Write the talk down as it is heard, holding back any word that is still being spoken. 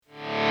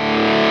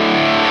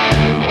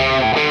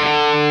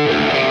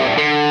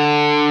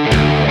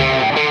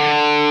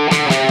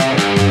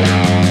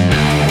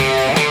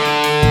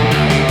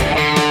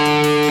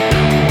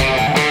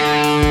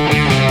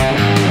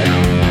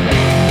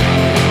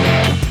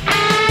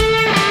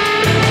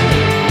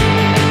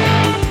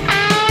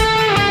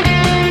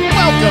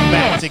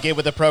Get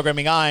With the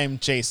Programming. I'm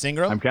Chase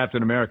Ingram. I'm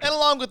Captain America. And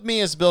along with me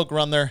is Bill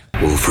Grundler.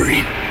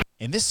 Wolverine.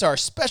 And this is our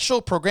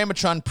special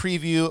Programmatron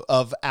preview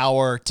of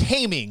our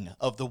taming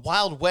of the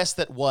Wild West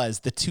that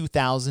was the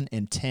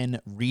 2010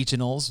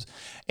 regionals.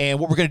 And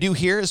what we're going to do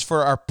here is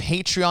for our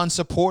Patreon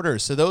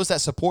supporters. So those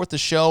that support the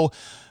show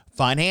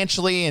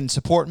financially and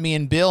support me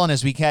and Bill, and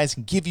as we guys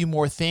can give you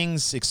more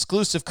things,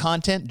 exclusive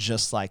content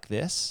just like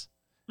this.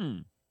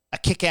 A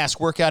kick-ass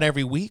workout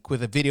every week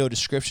with a video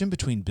description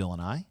between Bill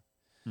and I.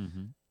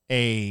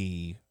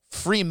 A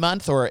free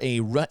month or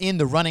in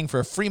the running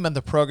for a free month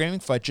of programming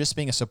for just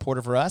being a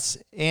supporter for us.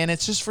 And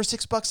it's just for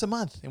 $6 a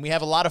month. And we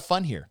have a lot of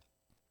fun here.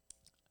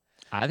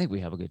 I think we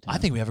have a good time. I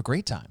think we have a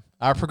great time.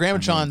 Our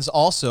Programmatrons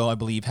also, I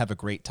believe, have a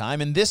great time.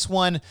 And this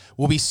one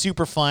will be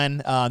super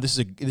fun. This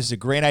is a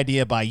great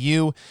idea by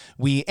you.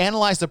 We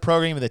analyzed the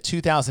program of the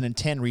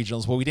 2010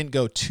 regionals. Well, we didn't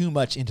go too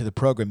much into the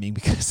programming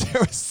because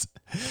there was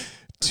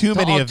too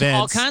many events.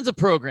 All kinds of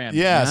programs.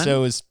 Yeah, man. so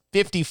it was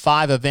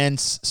 55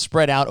 events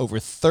spread out over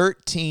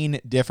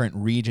 13 different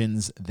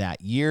regions that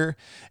year.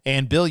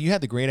 And Bill, you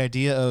had the great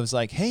idea of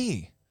like,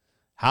 hey,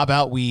 how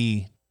about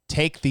we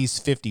take these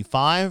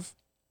 55,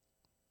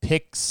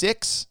 pick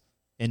 6,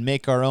 and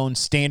make our own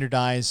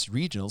standardized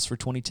regionals for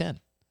 2010.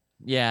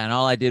 Yeah, and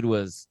all I did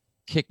was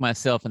kick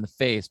myself in the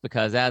face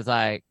because as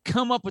I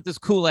come up with this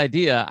cool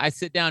idea, I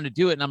sit down to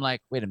do it, and I'm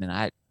like, wait a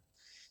minute,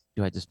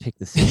 do I just pick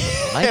the same?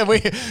 Yeah, we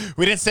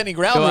didn't set any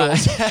ground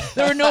rules.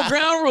 There were no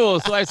ground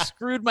rules, so I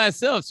screwed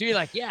myself. So you're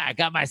like, yeah, I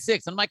got my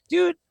 6. I'm like,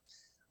 dude,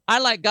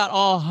 I got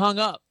all hung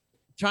up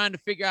trying to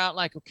figure out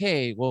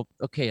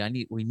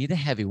we need a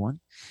heavy one,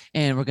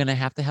 and we're gonna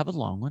have to have a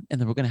long one,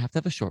 and then we're gonna have to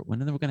have a short one,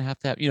 and then we're gonna have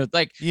to have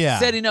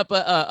setting up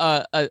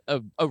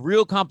a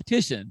real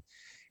competition.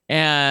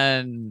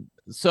 And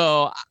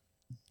so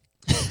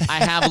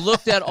I have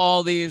looked at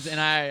all these, and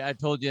I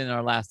told you in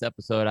our last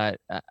episode,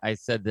 I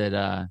said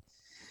that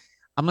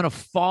I'm gonna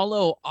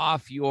follow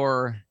off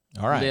your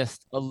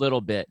list a little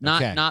bit,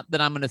 not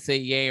that I'm gonna say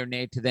yay or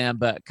nay to them,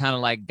 but kind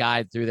of like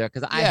guide through there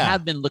because I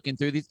have been looking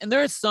through these, and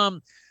there are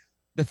some.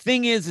 The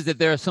thing is that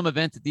there are some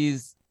events that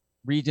these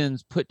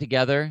regions put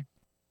together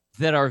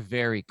that are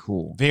very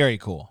cool. Very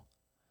cool.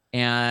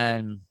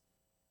 And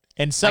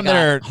some that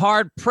are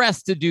hard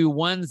pressed to do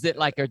ones that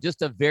are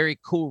just a very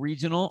cool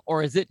regional,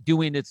 or is it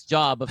doing its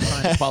job of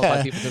trying to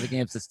qualify people to the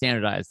games to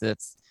standardize?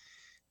 That's,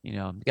 you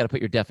got to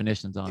put your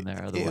definitions on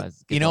there.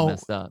 Otherwise, it gets all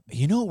messed up.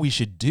 You know what we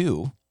should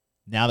do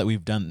now that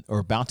we've done or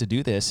about to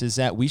do this is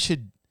that we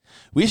should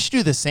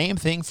do the same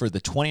thing for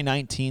the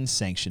 2019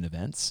 sanction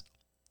events.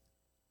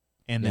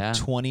 And the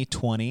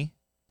 2020,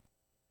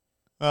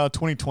 well,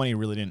 2020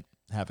 really didn't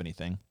have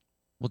anything.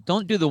 Well,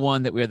 don't do the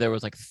one where there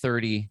was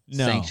 30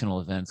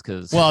 sanctional events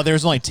because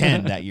there's only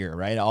 10 that year,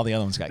 right? All the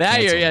other ones got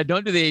canceled. Year, yeah.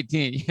 Don't do the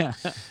 18, yeah.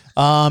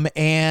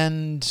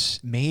 And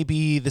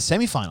maybe the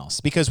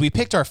semifinals because we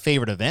picked our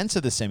favorite events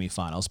of the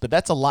semifinals, but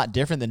that's a lot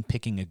different than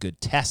picking a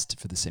good test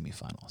for the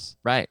semifinals.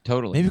 Right,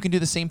 totally. Maybe we can do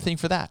the same thing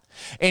for that.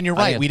 And you're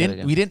right, we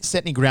didn't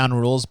set any ground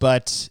rules,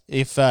 but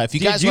if you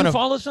guys want to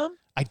follow some,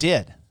 I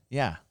did.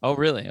 Yeah. Oh,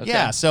 really? Okay.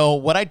 Yeah. So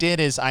what I did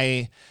is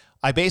I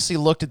basically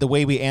looked at the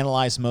way we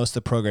analyze most of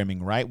the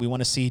programming, right? We want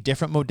to see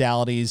different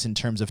modalities in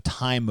terms of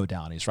time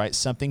modalities, right?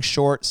 Something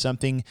short,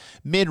 something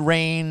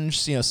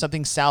mid-range,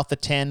 something south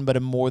of 10, but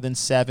a more than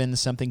 7,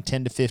 something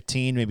 10 to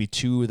 15, maybe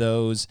 2 of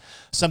those,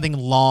 something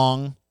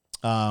long.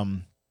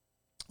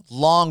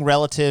 Long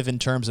relative in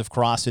terms of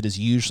CrossFit is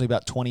usually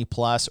about 20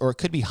 plus, or it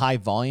could be high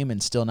volume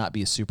and still not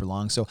be a super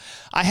long. So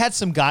I had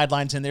some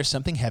guidelines in there,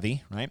 something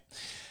heavy, right?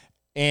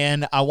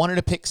 And I wanted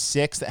to pick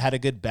 6 that had a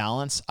good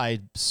balance. I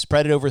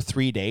spread it over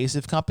 3 days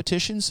of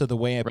competition. So the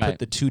way I put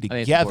the two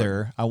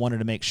together, I wanted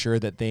to make sure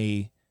that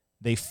they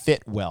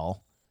fit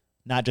well,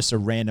 not just a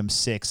random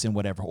 6 in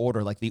whatever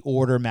order. Like the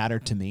order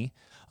mattered to me.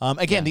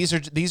 These are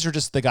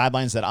just the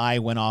guidelines that I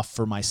went off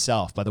for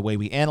myself by the way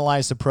we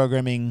analyze the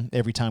programming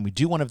every time we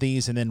do one of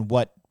these, and then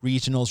what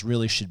regionals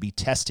really should be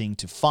testing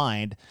to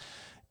find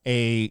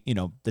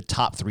the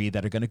top 3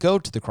 that are going to go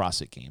to the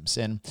CrossFit Games.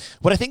 And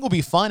what I think will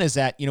be fun is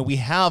that, we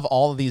have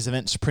all of these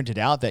events printed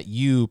out that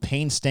you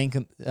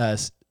painstakingly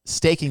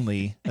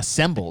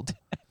assembled.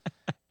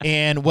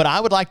 And what I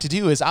would like to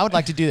do is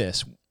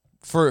this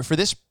for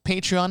this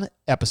Patreon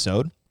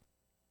episode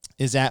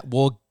is that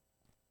we'll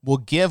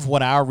give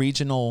what our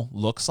regional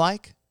looks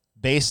like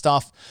based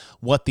off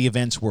what the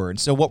events were. And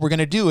so what we're going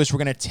to do is we're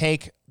going to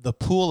take the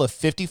pool of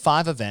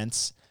 55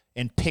 events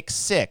and pick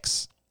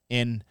 6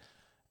 in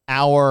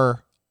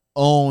our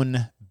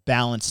own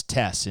balanced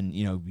tests. And,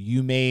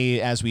 you may,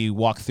 as we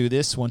walk through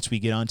this, once we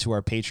get onto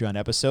our Patreon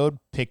episode,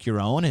 pick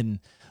your own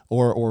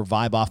or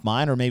vibe off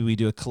mine, or maybe we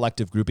do a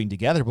collective grouping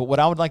together. But what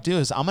I would like to do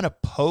is I'm going to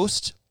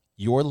post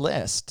your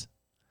list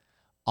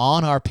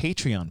on our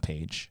Patreon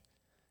page,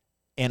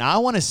 and I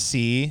want to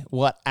see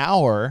what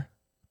our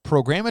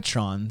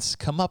Programmatrons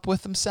come up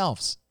with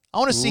themselves. I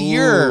want to see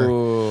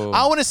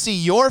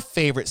your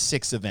favorite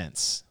 6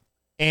 events.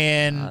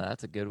 And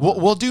that's a good one.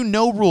 We'll do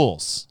no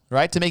rules,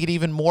 right? To make it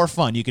even more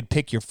fun. You could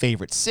pick your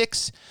favorite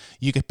 6.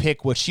 You could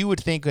pick what you would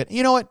think.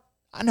 You know what?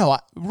 I know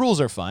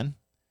rules are fun.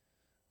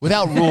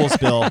 Without rules,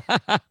 Bill.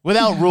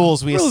 Without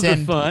rules, we Rules are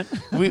ascend. fun.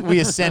 we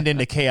ascend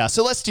into chaos.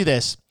 So let's do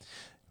this.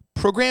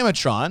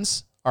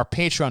 Programatrons, our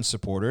Patreon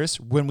supporters,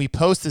 when we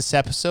post this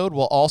episode,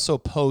 we'll also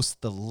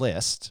post the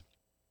list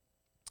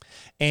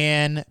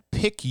and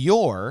pick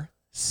your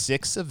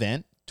 6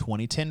 event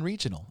 2010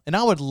 regional. And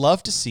I would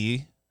love to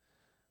see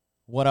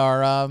what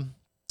our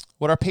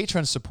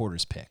Patreon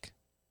supporters pick.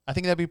 I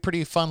think that'd be a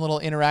pretty fun little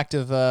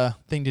interactive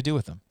thing to do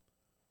with them.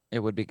 It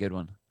would be a good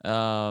one.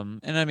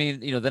 And I mean,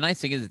 the nice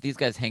thing is that these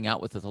guys hang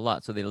out with us a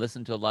lot, so they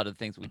listen to a lot of the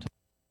things we talk.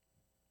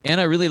 And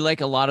I really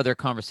like a lot of their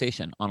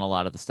conversation on a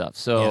lot of the stuff.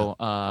 So,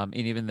 and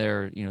even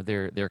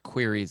their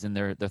queries and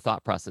their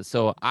thought process.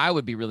 So I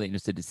would be really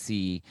interested to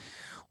see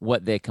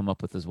what they come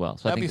up with as well.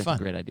 So That'd I think be that's fun. a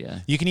great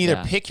idea. You can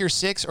either pick your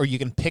 6 or you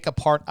can pick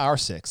apart our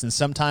 6. And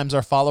sometimes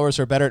our followers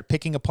are better at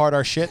picking apart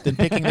our shit than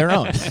picking their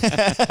own.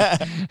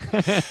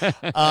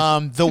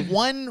 The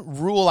one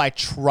rule I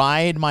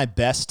tried my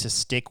best to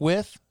stick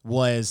with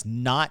was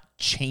not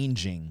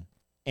changing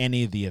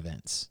any of the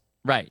events.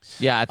 Right.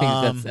 Yeah, I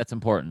think that's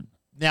important.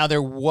 Now,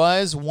 there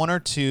was 1 or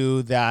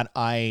 2 that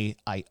I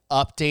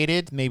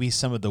updated, maybe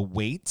some of the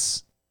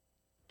weights,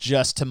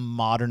 just to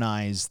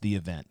modernize the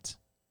event.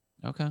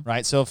 Okay.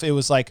 Right? So if it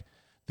was like,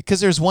 because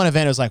there's one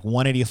event, it was like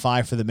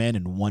 185 for the men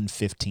and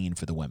 115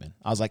 for the women.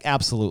 I was like,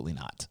 absolutely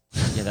not.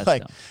 Yeah, that's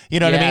like, dumb. you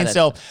know what I mean?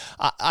 So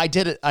dumb. I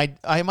did it.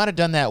 I might have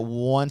done that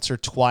once or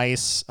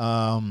twice.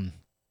 I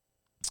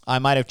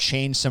might have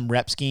changed some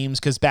rep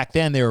schemes because back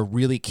then they were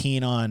really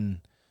keen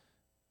on,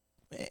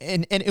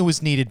 and it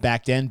was needed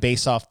back then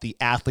based off the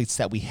athletes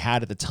that we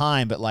had at the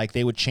time, but like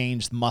they would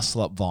change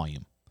muscle up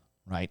volume,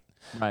 right?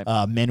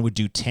 Right. Men would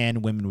do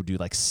 10, women would do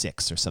like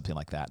 6 or something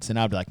like that. So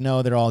now I'd be like,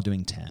 no, they're all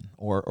doing 10.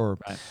 Or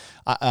Right.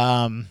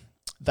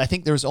 I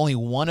think there was only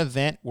one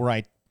event where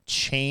I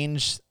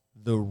changed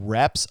the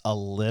reps a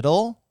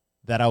little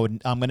that I'm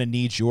going to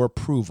need your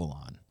approval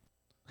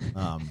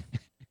on.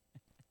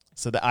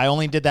 So that I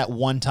only did that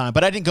one time,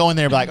 but I didn't go in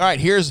there and be like, all right,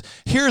 here's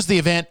the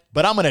event,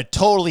 but I'm going to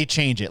totally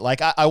change it.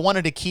 Like I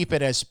wanted to keep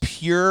it as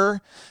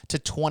pure to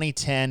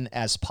 2010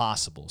 as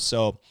possible.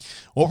 So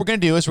what we're going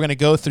to do is we're going to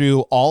go through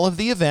all of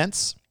the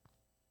events.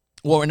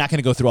 Well, we're not going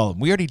to go through all of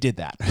them. We already did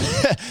that.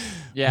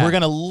 Yeah. We're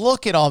going to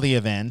look at all the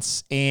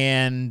events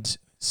and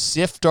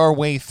sift our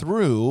way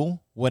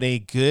through what a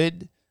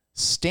good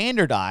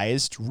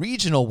standardized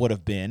regional would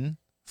have been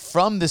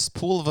from this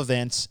pool of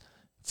events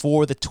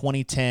for the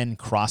 2010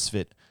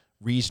 CrossFit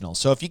Regional.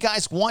 So if you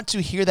guys want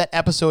to hear that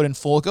episode in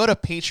full, go to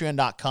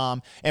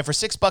patreon.com. And for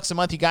 $6 a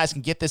month, you guys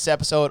can get this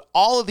episode.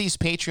 All of these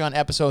Patreon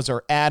episodes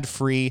are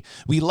ad-free.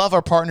 We love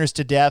our partners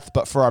to death,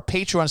 but for our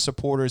Patreon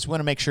supporters, we want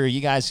to make sure you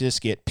guys just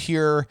get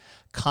pure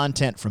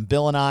content from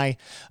Bill and I.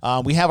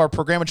 We have our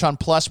Programmatron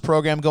Plus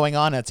program going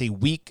on. It's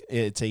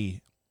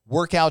a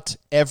workout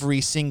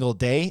every single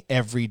day,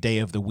 every day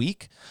of the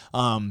week.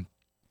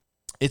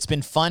 It's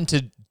been fun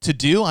to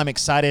do. I'm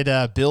excited.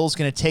 Bill's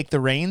going to take the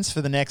reins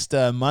for the next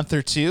month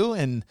or two.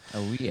 And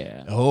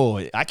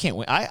I can't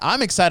wait.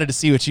 I'm excited to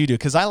see what you do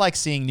because I like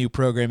seeing new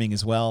programming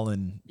as well.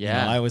 And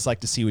I always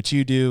like to see what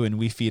you do. And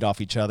we feed off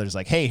each other. It's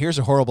like, hey, here's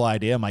a horrible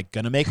idea. Am I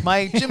going to make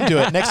my gym do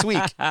it next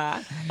week?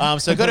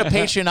 So go to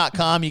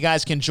patreon.com. You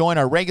guys can join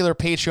our regular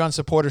Patreon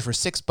supporters for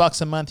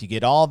 $6 a month. You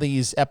get all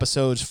these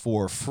episodes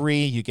for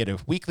free. You get a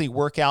weekly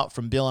workout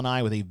from Bill and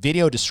I with a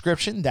video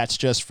description. That's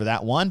just for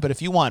that one. But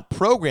if you want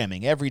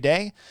programming every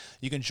day,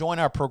 you can join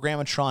our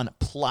Programmatron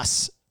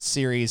Plus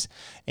series,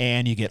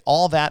 and you get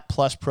all that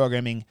plus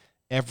programming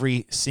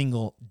every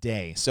single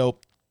day. So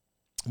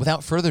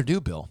without further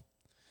ado, Bill,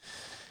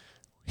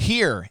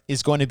 here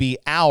is going to be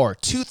our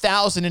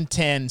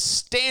 2010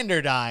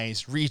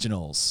 standardized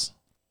regionals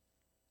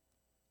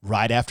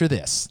right after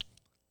this.